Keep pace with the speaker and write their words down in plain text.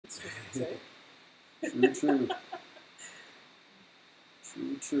say. True.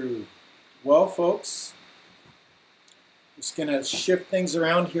 True. Well, folks, just going to shift things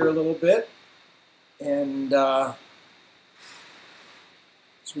around here a little bit. And as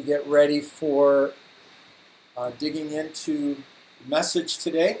we get ready for digging into the message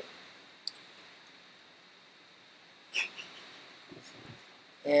today.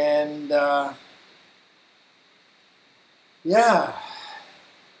 And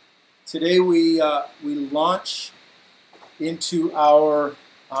today we launch into our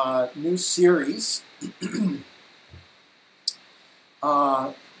new series,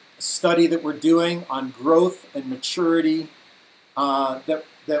 study that we're doing on growth and maturity,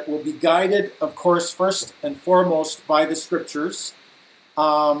 that will be guided, of course, first and foremost by the scriptures,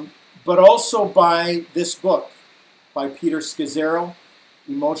 but also by this book by Peter Scazzero,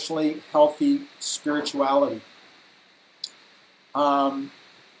 Emotionally Healthy Spirituality. I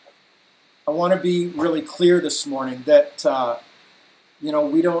want to be really clear this morning that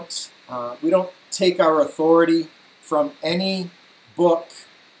we don't take our authority from any book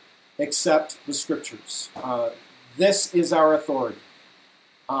except the scriptures. This is our authority.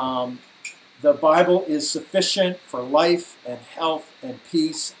 The Bible is sufficient for life and health and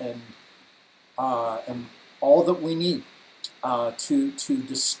peace and all that we need to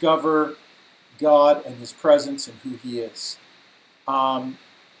discover God and His presence and who He is.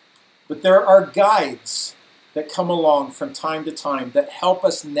 But there are guides that come along from time to time that help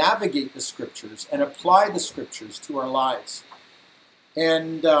us navigate the scriptures and apply the scriptures to our lives.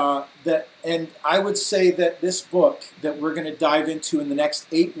 And I would say that this book that we're going to dive into in the next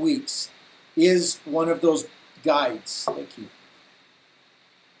 8 weeks is one of those guides. Thank you.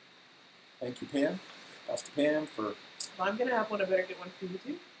 Thank you, Pam. Pastor Pam, for... I'm going to have one. I better get one for you,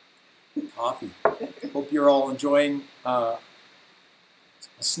 too. Coffee. Hope you're all enjoying a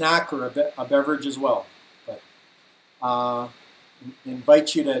snack or a beverage as well. But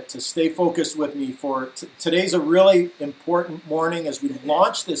invite you to stay focused with me for today's a really important morning as we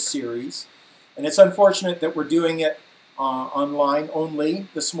launch this series. And it's unfortunate that we're doing it online only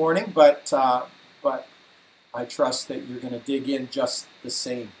this morning, but I trust that you're going to dig in just the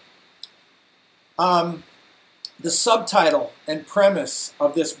same. The subtitle and premise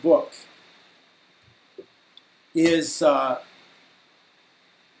of this book is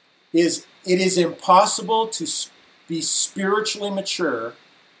it is impossible to be spiritually mature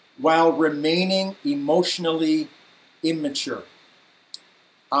while remaining emotionally immature.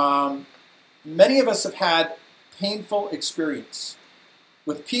 Many of us have had painful experience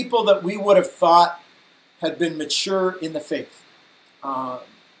with people that we would have thought had been mature in the faith.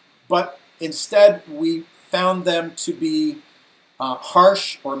 But instead, we found them to be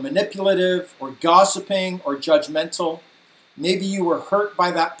harsh or manipulative or gossiping or judgmental. Maybe you were hurt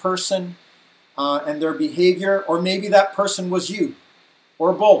by that person and their behavior, or maybe that person was you,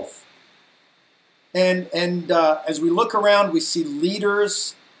 or both. And as we look around, we see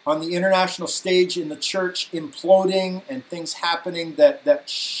leaders on the international stage in the church imploding and things happening that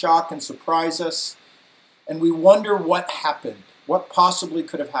shock and surprise us. And we wonder what happened, what possibly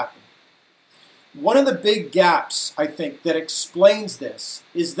could have happened. One of the big gaps, I think, that explains this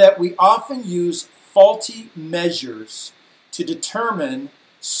is that we often use faulty measures to determine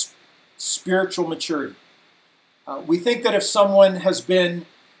spiritual maturity. We think that if someone has been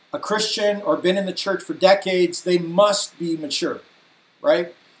a Christian or been in the church for decades, they must be mature,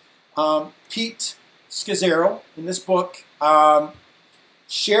 right? Pete Scazzero, in this book,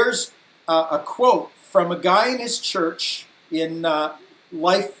 shares a quote from a guy in his church in New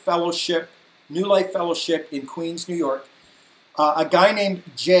Life Fellowship in Queens, New York, a guy named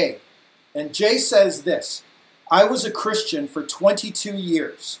Jay. And Jay says this: I was a Christian for 22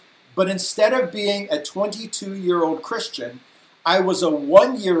 years, but instead of being a 22-year-old Christian, I was a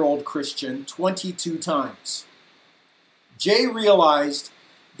 1-year-old Christian 22 times. Jay realized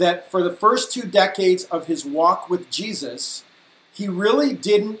that for the first 2 decades of his walk with Jesus, he really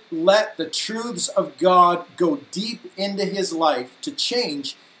didn't let the truths of God go deep into his life to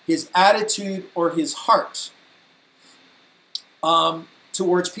change his attitude or his heart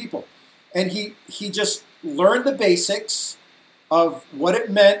towards people. And he just learned the basics of what it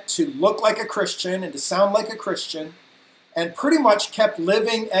meant to look like a Christian and to sound like a Christian, and pretty much kept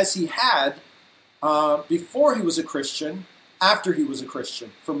living as he had before he was a Christian, after he was a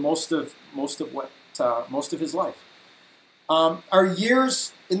Christian, for most of his life. Our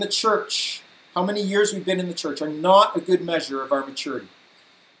years in the church, how many years we've been in the church, are not a good measure of our maturity.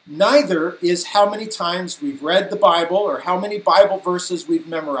 Neither is how many times we've read the Bible or how many Bible verses we've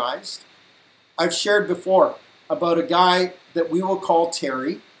memorized. I've shared before about a guy that we will call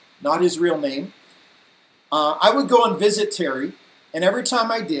Terry, not his real name. I would go and visit Terry, and every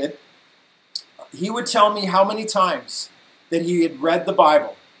time I did, he would tell me how many times that he had read the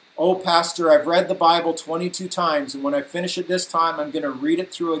Bible. Oh, Pastor, I've read the Bible 22 times, and when I finish it this time, I'm going to read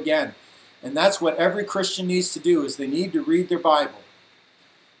it through again. And that's what every Christian needs to do, is they need to read their Bible.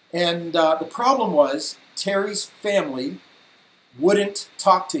 And the problem was, Terry's family wouldn't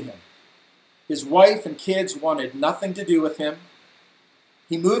talk to him. His wife and kids wanted nothing to do with him.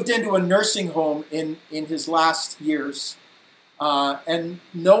 He moved into a nursing home in his last years, and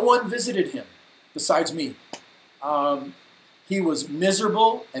no one visited him besides me. He was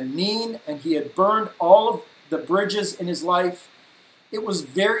miserable and mean, and he had burned all of the bridges in his life. It was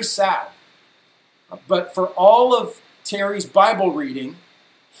very sad. But for all of Terry's Bible reading,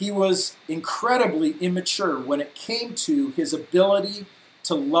 he was incredibly immature when it came to his ability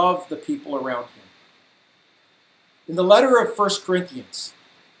to love the people around him. In the letter of 1 Corinthians,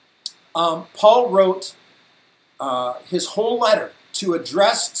 Paul wrote his whole letter to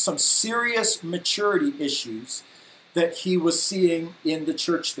address some serious maturity issues that he was seeing in the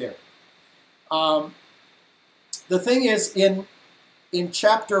church there. The thing is, in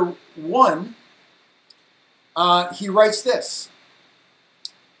chapter 1, he writes this.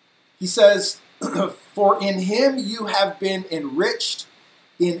 He says, "For in him you have been enriched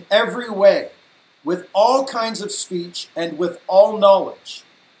in every way, with all kinds of speech and with all knowledge,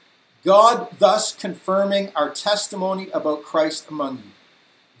 God thus confirming our testimony about Christ among you.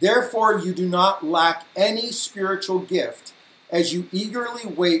 Therefore you do not lack any spiritual gift as you eagerly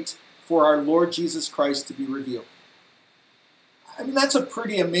wait for our Lord Jesus Christ to be revealed." I mean, that's a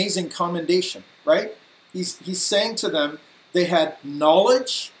pretty amazing commendation, right? He's saying to them they had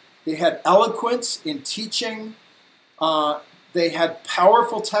knowledge, they had eloquence in teaching, they had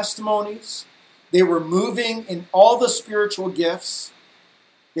powerful testimonies, they were moving in all the spiritual gifts.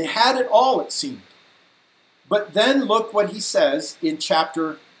 They had it all, it seemed. But then look what he says in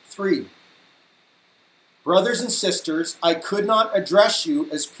chapter 3. "Brothers and sisters, I could not address you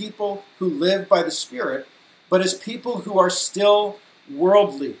as people who live by the Spirit, but as people who are still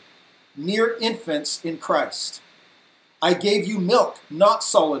worldly, mere infants in Christ. I gave you milk, not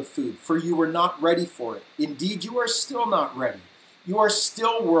solid food, for you were not ready for it. Indeed, you are still not ready. You are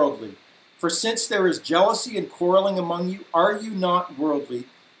still worldly. For since there is jealousy and quarreling among you, are you not worldly?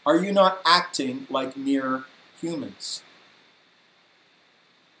 Are you not acting like mere humans?"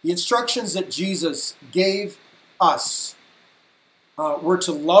 The instructions that Jesus gave us were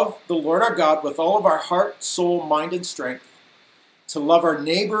to love the Lord our God with all of our heart, soul, mind, and strength, to love our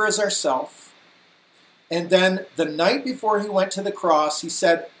neighbor as ourselves. And then the night before he went to the cross, he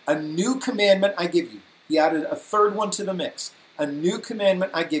said, "A new commandment I give you." He added a third one to the mix. "A new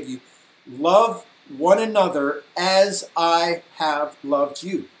commandment I give you. Love one another as I have loved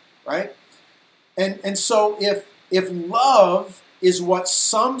you," right? And so if love is what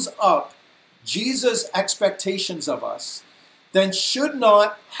sums up Jesus' expectations of us, then should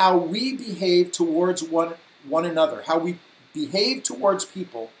not how we behave towards one another, how we behave towards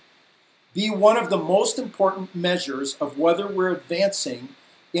people, be one of the most important measures of whether we're advancing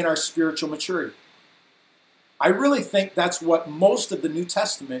in our spiritual maturity? I really think that's what most of the New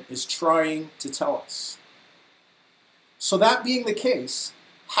Testament is trying to tell us. So that being the case,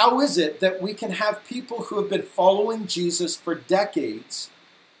 how is it that we can have people who have been following Jesus for decades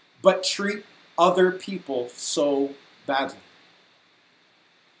but treat other people so badly?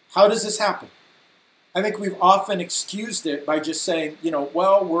 How does this happen? I think we've often excused it by just saying,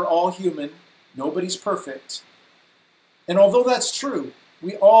 well, we're all human, nobody's perfect. And although that's true,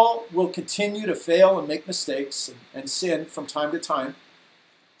 we all will continue to fail and make mistakes and sin from time to time.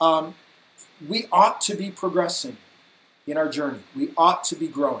 We ought to be progressing in our journey. We ought to be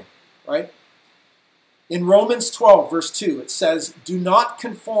growing, right? In Romans 12, verse 2, it says, "Do not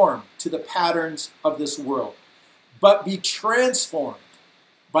conform to the patterns of this world, but be transformed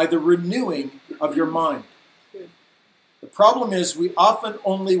by the renewing of your mind." The problem is we often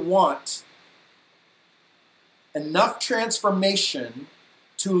only want enough transformation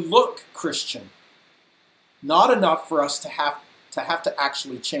to look Christian, not enough for us to have to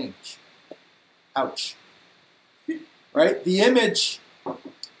actually change. Ouch. Right? The image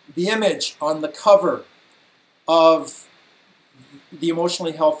on the cover of the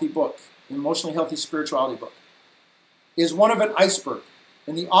Emotionally Healthy book, Emotionally Healthy Spirituality book, is one of an iceberg.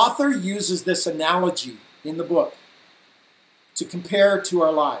 And the author uses this analogy in the book to compare to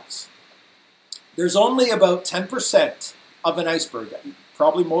our lives. There's only about 10% of an iceberg.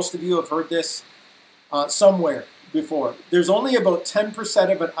 Probably most of you have heard this somewhere before. There's only about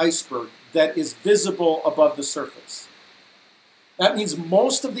 10% of an iceberg that is visible above the surface. That means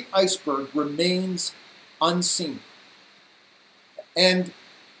most of the iceberg remains unseen. And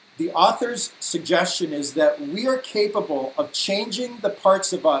the author's suggestion is that we are capable of changing the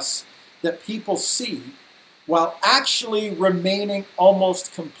parts of us that people see while actually remaining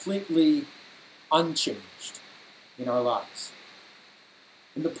almost completely unchanged in our lives.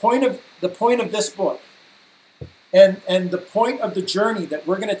 And the point of this book and the point of the journey that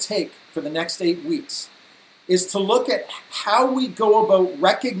we're going to take for the next 8 weeks is to look at how we go about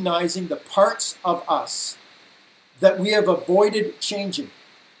recognizing the parts of us that we have avoided changing,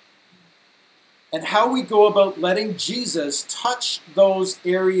 and how we go about letting Jesus touch those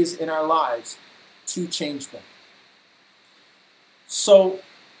areas in our lives to change them. So,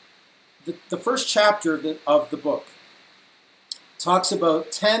 the first chapter of the book talks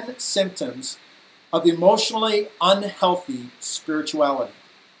about 10 symptoms of emotionally unhealthy spirituality.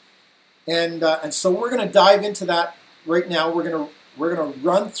 And so we're going to dive into that right now. We're going to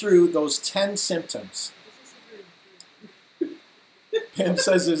run through those 10 symptoms. Pam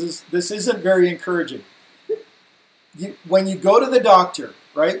says this isn't very encouraging. When you go to the doctor,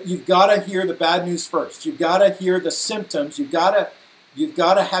 right, you've got to hear the bad news first. You've got to hear the symptoms. You've got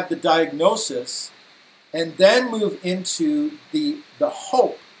to have the diagnosis, and then move into the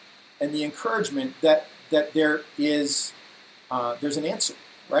hope and the encouragement that there's an answer,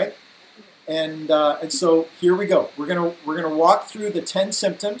 right? And so here we go. We're gonna walk through the 10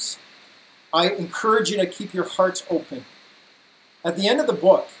 symptoms. I encourage you to keep your hearts open. At the end of the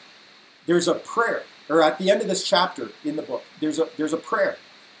book, there's a prayer, or at the end of this chapter in the book, there's a prayer,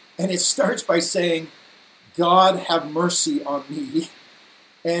 and it starts by saying, "God, have mercy on me."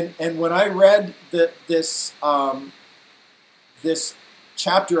 And when I read this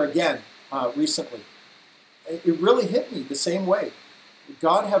chapter again recently, it really hit me the same way.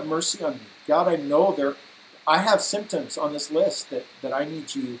 God, have mercy on me. God, I know I have symptoms on this list that I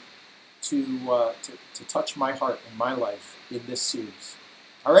need you to touch my heart and my life in this series.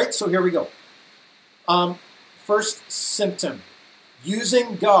 All right, so here we go. First symptom: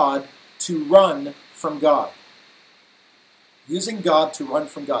 using God to run from God. Using God to run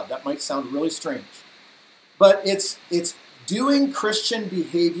from God. That might sound really strange, but it's doing Christian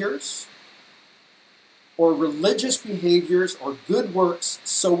behaviors or religious behaviors or good works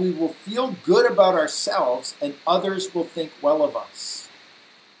so we will feel good about ourselves and others will think well of us.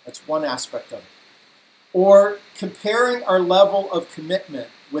 That's one aspect of it. Or comparing our level of commitment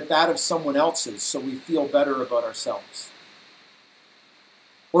with that of someone else's so we feel better about ourselves.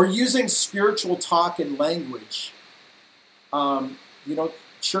 Or using spiritual talk and language,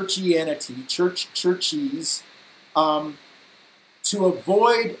 churchianity, churchies, to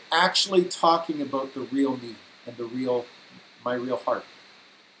avoid actually talking about the real me and my real heart.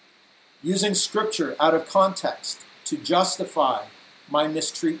 Using scripture out of context to justify my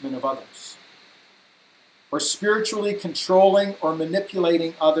mistreatment of others. Or spiritually controlling or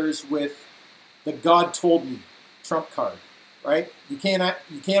manipulating others with the God told me trump card, right? You can't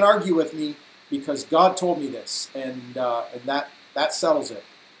argue with me because God told me this, and that settles it.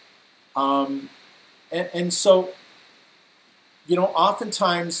 And so,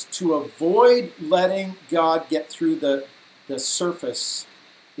 oftentimes to avoid letting God get through the surface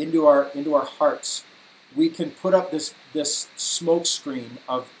into our hearts, we can put up this smoke screen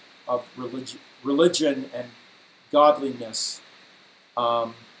of religion and godliness,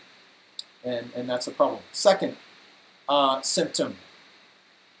 and that's a problem. Second symptom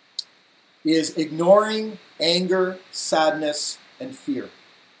is ignoring anger, sadness, and fear.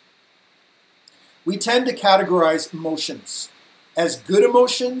 We tend to categorize emotions as good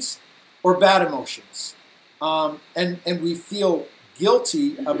emotions or bad emotions, and we feel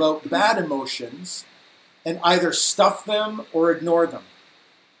guilty about bad emotions and either stuff them or ignore them.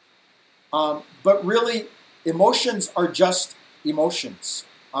 But really, emotions are just emotions.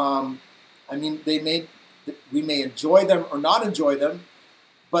 We may enjoy them or not enjoy them,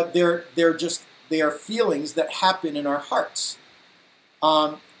 but they are feelings that happen in our hearts.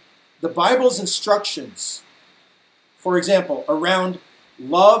 The Bible's instructions, for example, around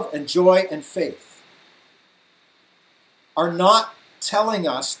love and joy and faith, are not telling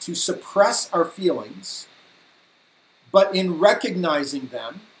us to suppress our feelings, but in recognizing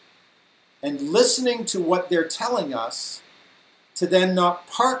them and listening to what they're telling us, to then not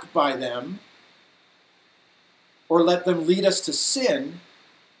park by them or let them lead us to sin,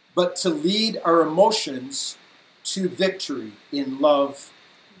 but to lead our emotions to victory in love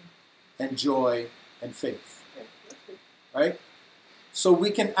and joy and faith. Right? So we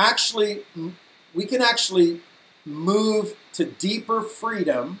can actually move to deeper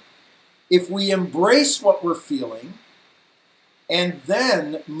freedom if we embrace what we're feeling and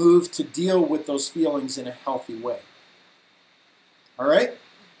then move to deal with those feelings in a healthy way. All right?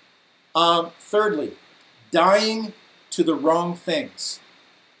 Thirdly, dying to the wrong things.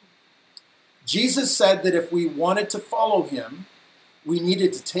 Jesus said that if we wanted to follow him, we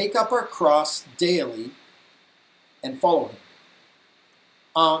needed to take up our cross daily and follow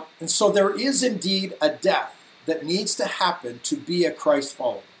him. And so there is indeed a death that needs to happen to be a Christ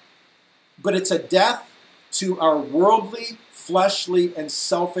follower. But it's a death to our worldly, fleshly, and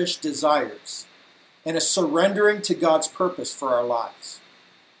selfish desires, and a surrendering to God's purpose for our lives.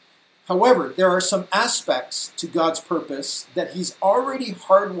 However, there are some aspects to God's purpose that he's already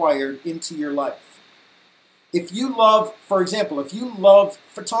hardwired into your life. If you love, for example, if you love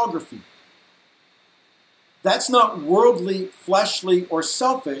photography, that's not worldly, fleshly, or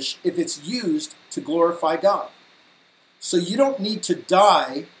selfish if it's used to glorify God. So you don't need to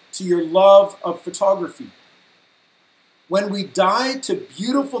die to your love of photography. When we die to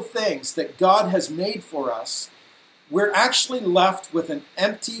beautiful things that God has made for us, we're actually left with an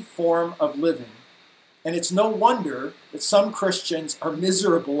empty form of living. And it's no wonder that some Christians are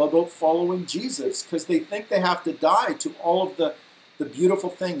miserable about following Jesus because they think they have to die to all of the beautiful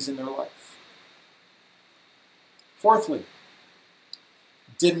things in their life. Fourthly,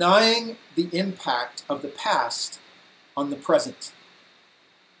 denying the impact of the past on the present.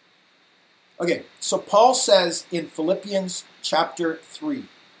 Okay, so Paul says in Philippians chapter 3,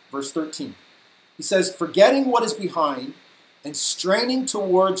 verse 13, he says, "Forgetting what is behind and straining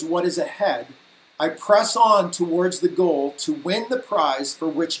towards what is ahead, I press on towards the goal to win the prize for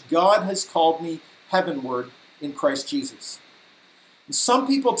which God has called me heavenward in Christ Jesus." And some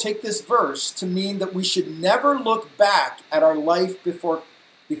people take this verse to mean that we should never look back at our life we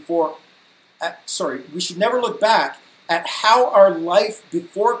should never look back at how our life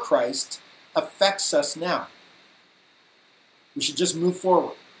before Christ affects us now. We should just move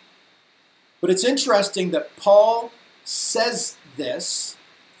forward. But it's interesting that Paul says this,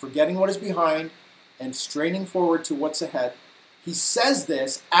 forgetting what is behind and straining forward to what's ahead. He says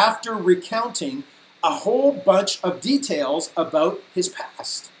this after recounting a whole bunch of details about his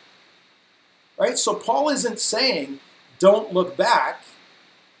past. Right? So Paul isn't saying don't look back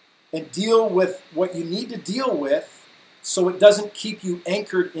and deal with what you need to deal with so it doesn't keep you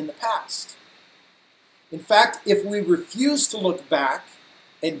anchored in the past. In fact, if we refuse to look back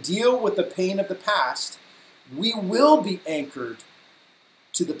and deal with the pain of the past, we will be anchored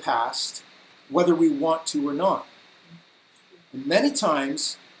to the past, whether we want to or not. And many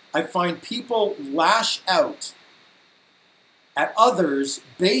times, I find people lash out at others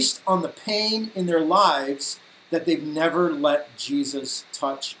based on the pain in their lives that they've never let Jesus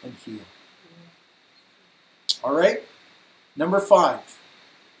touch and heal. All right? Number 5.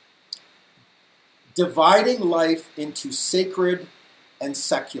 Dividing life into sacred and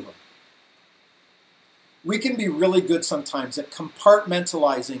secular. We can be really good sometimes at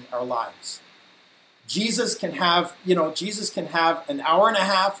compartmentalizing our lives. Jesus can have an hour and a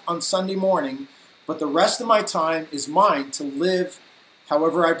half on Sunday morning, but the rest of my time is mine to live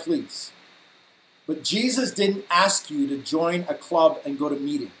however I please. But Jesus didn't ask you to join a club and go to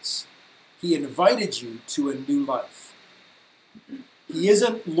meetings. He invited you to a new life. He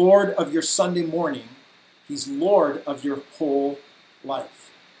isn't Lord of your Sunday morning. He's Lord of your whole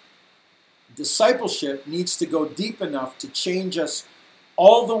life. Discipleship needs to go deep enough to change us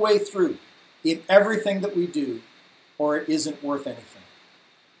all the way through in everything that we do, or it isn't worth anything.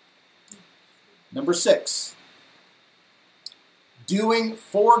 Number 6, doing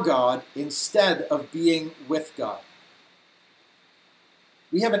for God instead of being with God.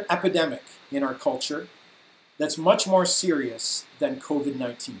 We have an epidemic in our culture that's much more serious than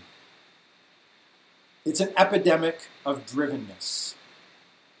COVID-19. It's an epidemic of drivenness.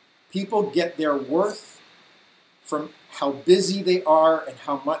 People get their worth from how busy they are and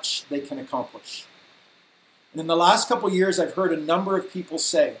how much they can accomplish. And in the last couple years, I've heard a number of people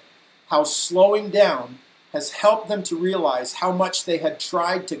say how slowing down has helped them to realize how much they had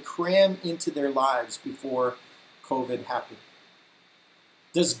tried to cram into their lives before COVID happened.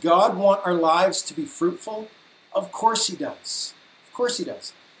 Does God want our lives to be fruitful? Of course he does. Of course he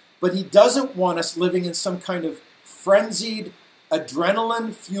does. But he doesn't want us living in some kind of frenzied,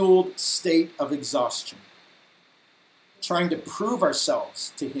 adrenaline-fueled state of exhaustion, trying to prove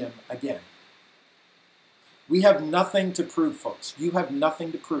ourselves to him again. We have nothing to prove, folks. You have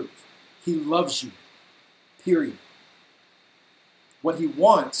nothing to prove. He loves you, period. What he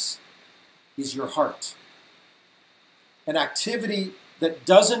wants is your heart. An activity that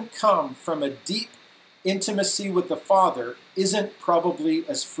doesn't come from a deep intimacy with the Father isn't probably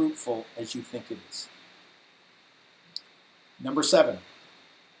as fruitful as you think it is. Number 7,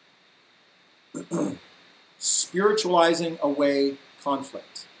 spiritualizing away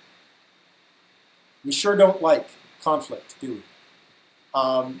conflict. We sure don't like conflict, do we?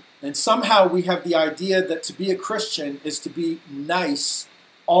 And somehow we have the idea that to be a Christian is to be nice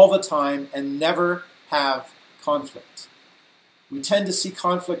all the time and never have conflict. We tend to see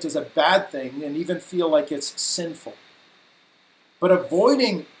conflict as a bad thing and even feel like it's sinful. But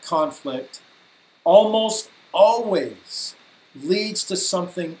avoiding conflict almost always leads to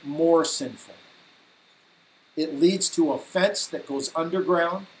something more sinful. It leads to offense that goes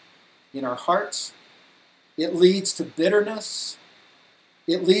underground in our hearts. It leads to bitterness.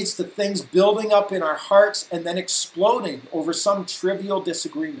 It leads to things building up in our hearts and then exploding over some trivial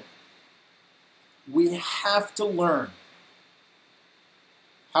disagreement. We have to learn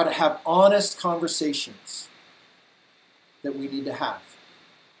how to have honest conversations that we need to have.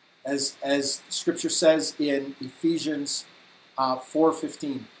 As Scripture says in Ephesians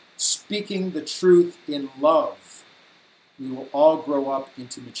 4:15, speaking the truth in love, we will all grow up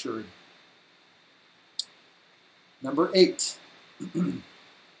into maturity. Number 8,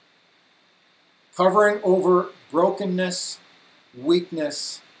 covering over brokenness,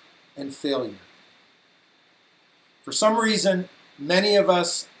 weakness, and failure. For some reason, many of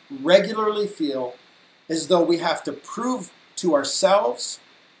us regularly feel as though we have to prove to ourselves,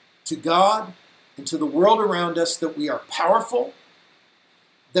 to God, and to the world around us that we are powerful,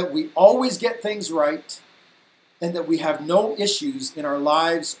 that we always get things right, and that we have no issues in our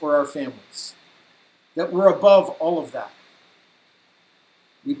lives or our families, that we're above all of that.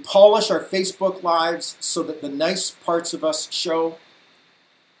 We polish our Facebook lives so that the nice parts of us show.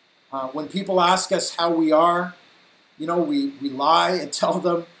 When people ask us how we are, we lie and tell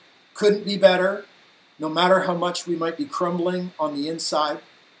them couldn't be better, no matter how much we might be crumbling on the inside.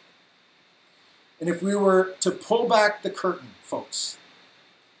 And if we were to pull back the curtain, folks,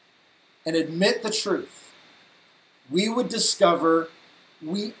 and admit the truth, we would discover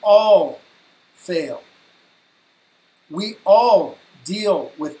we all fail. We all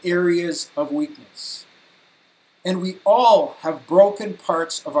deal with areas of weakness. And we all have broken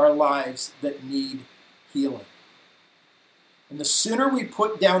parts of our lives that need healing. And the sooner we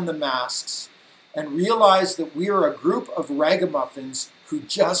put down the masks and realize that we are a group of ragamuffins who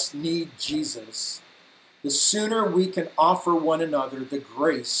just need Jesus, the sooner we can offer one another the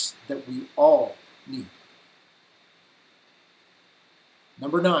grace that we all need.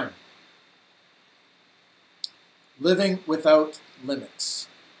 Number 9, living without limits.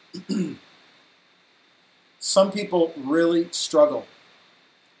 Some people really struggle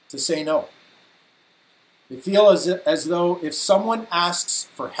to say no. They feel as though if someone asks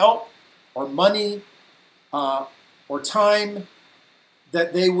for help or money or time,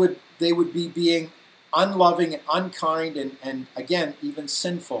 that they would be being unloving and unkind and again, even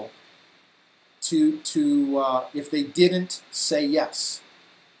sinful to if they didn't say yes.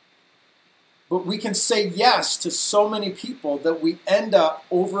 But we can say yes to so many people that we end up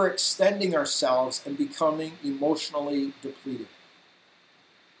overextending ourselves and becoming emotionally depleted.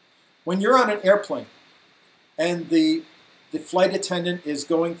 When you're on an airplane and the flight attendant is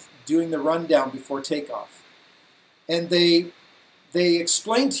doing the rundown before takeoff, and they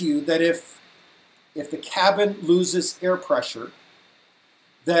explain to you that if the cabin loses air pressure,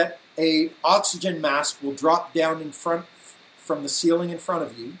 that a oxygen mask will drop down in front from the ceiling in front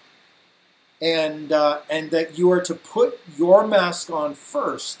of you, and that you are to put your mask on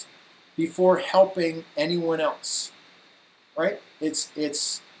first before helping anyone else, right?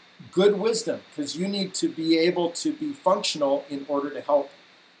 It's good wisdom because you need to be able to be functional in order to help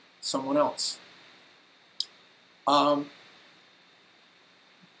someone else.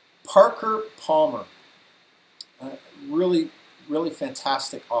 Parker Palmer, a really, really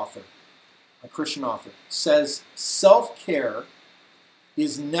fantastic author, a Christian author, says self-care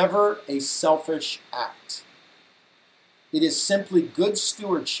is never a selfish act. It is simply good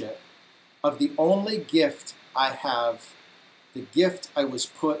stewardship of the only gift I have, the gift I was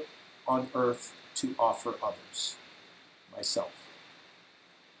put on earth to offer others, myself.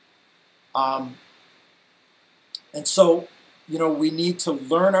 And so, we need to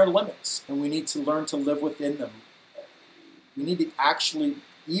learn our limits, and we need to learn to live within them. We need to actually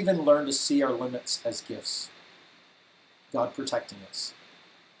even learn to see our limits as gifts, God protecting us.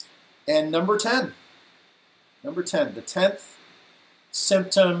 And number 10, the 10th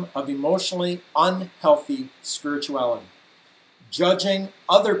symptom of emotionally unhealthy spirituality, judging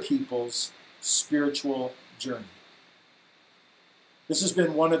other people's spiritual journey. This has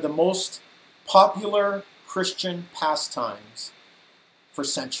been one of the most popular Christian pastimes for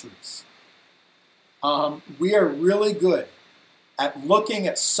centuries. We are really good at looking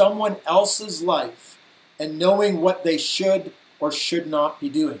at someone else's life and knowing what they should or should not be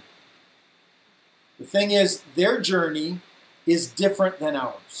doing. The thing is, their journey is different than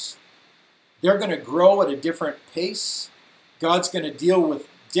ours. They're going to grow at a different pace. God's going to deal with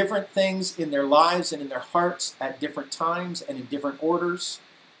different things in their lives and in their hearts at different times and in different orders.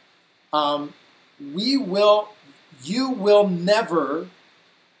 You will never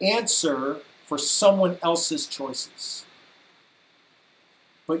answer for someone else's choices.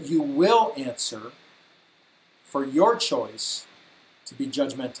 But you will answer for your choice to be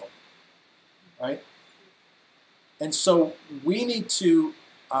judgmental, right? And so we need to,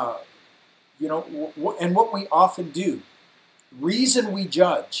 and what we often do, reason we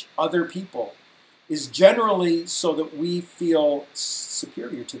judge other people is generally so that we feel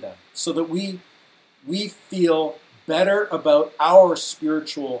superior to them, so that we feel better about our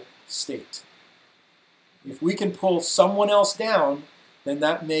spiritual state. If we can pull someone else down, then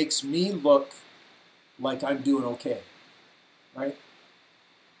that makes me look like I'm doing okay, right?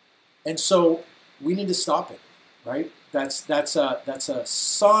 And so we need to stop it, right? That's a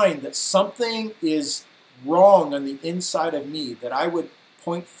sign that something is wrong on the inside of me, that I would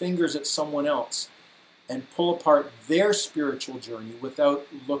point fingers at someone else and pull apart their spiritual journey without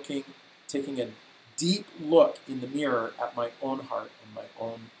taking a deep look in the mirror at my own heart and my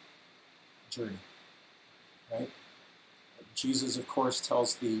own journey, right? Jesus, of course,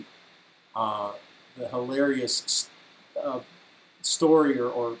 tells the hilarious story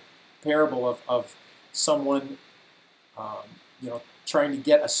or parable of someone, trying to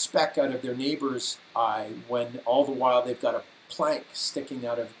get a speck out of their neighbor's eye when all the while they've got a plank sticking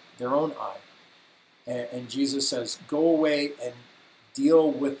out of their own eye. And Jesus says, go away and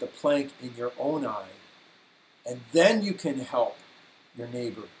deal with the plank in your own eye, and then you can help your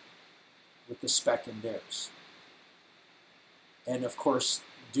neighbor with the speck in theirs. And of course,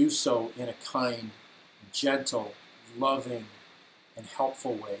 do so in a kind, gentle, loving, and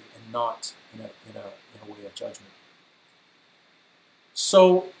helpful way, and not in a way of judgment.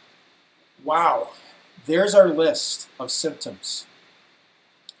 So, wow, there's our list of symptoms.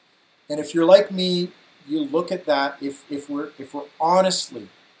 And if you're like me, you look at that. If we're honestly,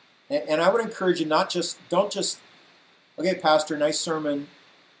 and I would encourage you don't just okay, Pastor, nice sermon.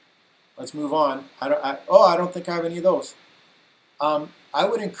 Let's move on. I don't think I have any of those. I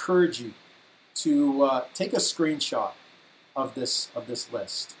would encourage you to take a screenshot of this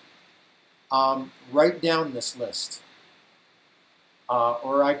list. Write down this list,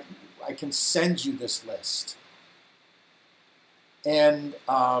 or I can send you this list, and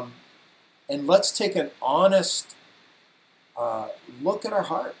let's take an honest look at our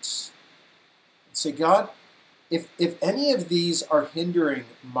hearts and say, God, if any of these are hindering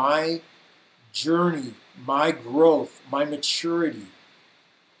my journey, my growth, my maturity,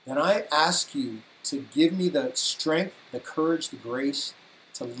 then I ask you to give me the strength, the courage, the grace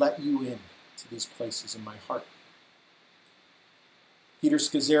to let you in to these places in my heart. Peter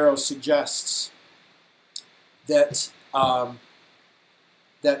Scazzero suggests that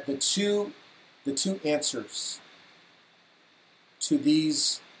that the two answers to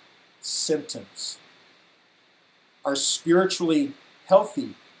these symptoms are spiritually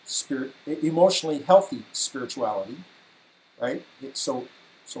healthy, emotionally healthy spirituality, right? So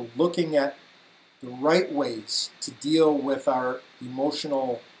looking at the right ways to deal with our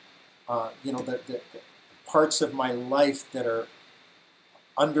emotional, the parts of my life that are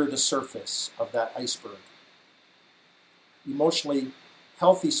under the surface of that iceberg. Emotionally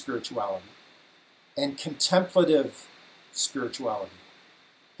healthy spirituality and contemplative spirituality.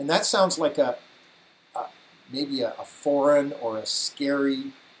 And that sounds like maybe a foreign or a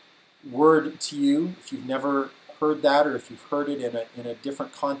scary word to you. If you've never heard that, or if you've heard it in a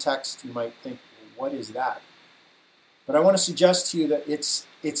different context, you might think, well, what is that? But I want to suggest to you that it's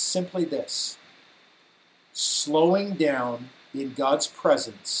simply this: slowing down in God's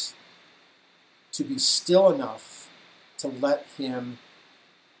presence to be still enough to let Him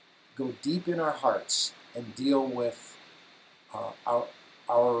go deep in our hearts and deal with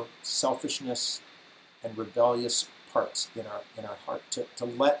our selfishness and rebellious parts in our heart, to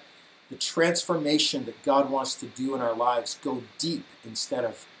let the transformation that God wants to do in our lives go deep instead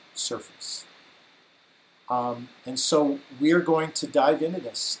of surface. And so we are going to dive into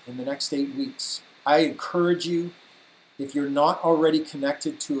this in the next 8 weeks. I encourage you, if you're not already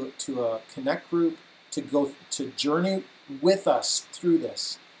connected to a Connect group, to go to journey with us through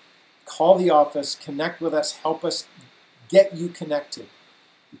this. Call the office, connect with us, help us get you connected.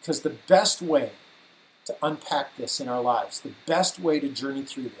 Because the best way to unpack this in our lives, the best way to journey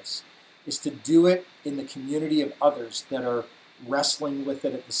through this, is to do it in the community of others that are wrestling with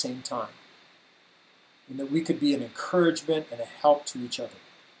it at the same time. And that we could be an encouragement and a help to each other.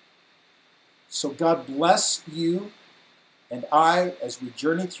 So God bless you and I as we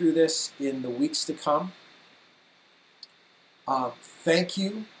journey through this in the weeks to come. Thank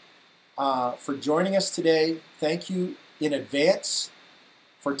you for joining us today. Thank you in advance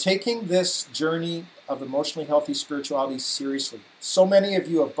for taking this journey of emotionally healthy spirituality seriously. So many of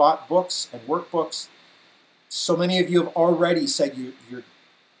you have bought books and workbooks. So many of you have already said you've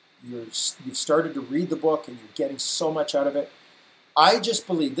started to read the book and you're getting so much out of it. I just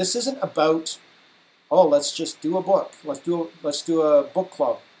believe this isn't about, oh, let's just do a book. Let's do a book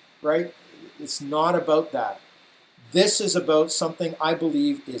club, right? It's not about that. This is about something I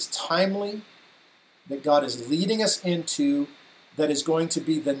believe is timely, that God is leading us into, that is going to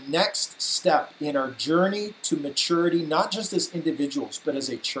be the next step in our journey to maturity, not just as individuals, but as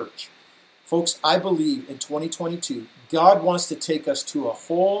a church. Folks, I believe in 2022, God wants to take us to a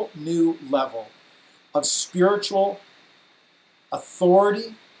whole new level of spiritual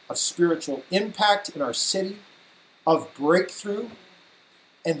authority, of spiritual impact in our city, of breakthrough.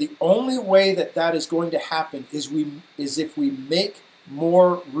 And the only way that that is going to happen is if we make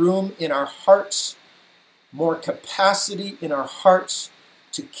more room in our hearts, more capacity in our hearts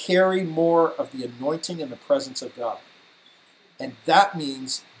to carry more of the anointing and the presence of God. And that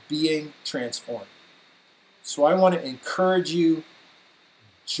means being transformed. So I want to encourage you,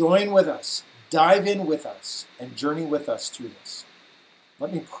 join with us, dive in with us, and journey with us through this.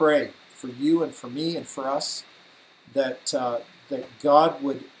 Let me pray for you and for me and for us that God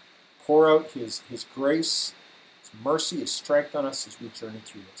would pour out His grace, His mercy, His strength on us as we journey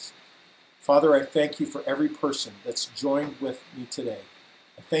through this. Father, I thank you for every person that's joined with me today.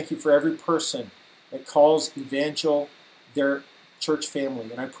 I thank you for every person that calls Evangel their church family.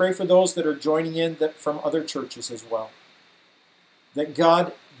 And I pray for those that are joining in from other churches as well. That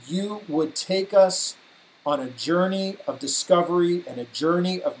God, you would take us on a journey of discovery and a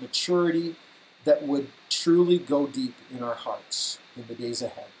journey of maturity that would truly go deep in our hearts in the days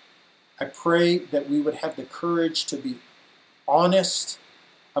ahead. I pray that we would have the courage to be honest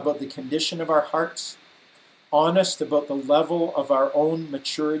about the condition of our hearts, honest about the level of our own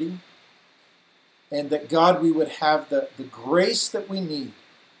maturity, and that God, we would have the grace that we need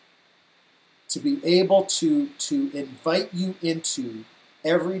to be able to invite you into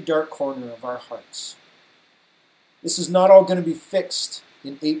every dark corner of our hearts. This is not all going to be fixed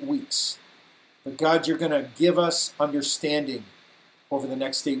in 8 weeks, but God, you're going to give us understanding over the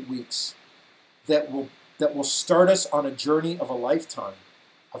next 8 weeks that will start us on a journey of a lifetime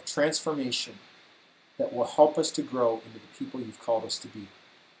of transformation that will help us to grow into the people you've called us to be.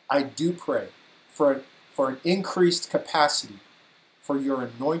 I do pray for an increased capacity for your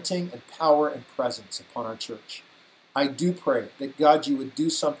anointing and power and presence upon our church. I do pray that, God, you would do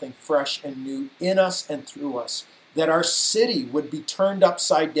something fresh and new in us and through us, that our city would be turned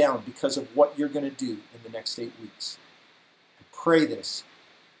upside down because of what you're going to do in the next 8 weeks. I pray this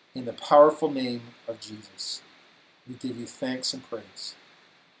in the powerful name of Jesus. We give you thanks and praise.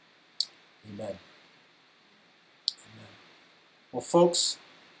 Amen. Amen. Well, folks,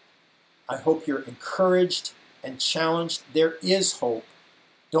 I hope you're encouraged and challenged. There is hope.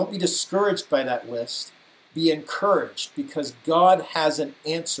 Don't be discouraged by that list. Be encouraged because God has an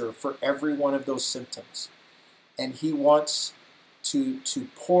answer for every one of those symptoms. And He wants to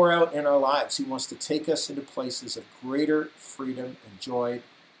pour out in our lives. He wants to take us into places of greater freedom and joy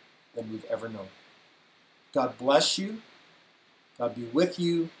than we've ever known. God bless you. God be with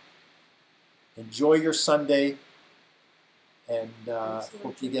you. Enjoy your Sunday, and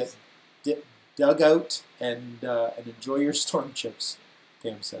hope you get dug out and enjoy your storm chips,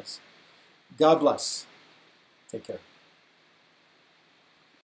 Pam says. God bless. Take care.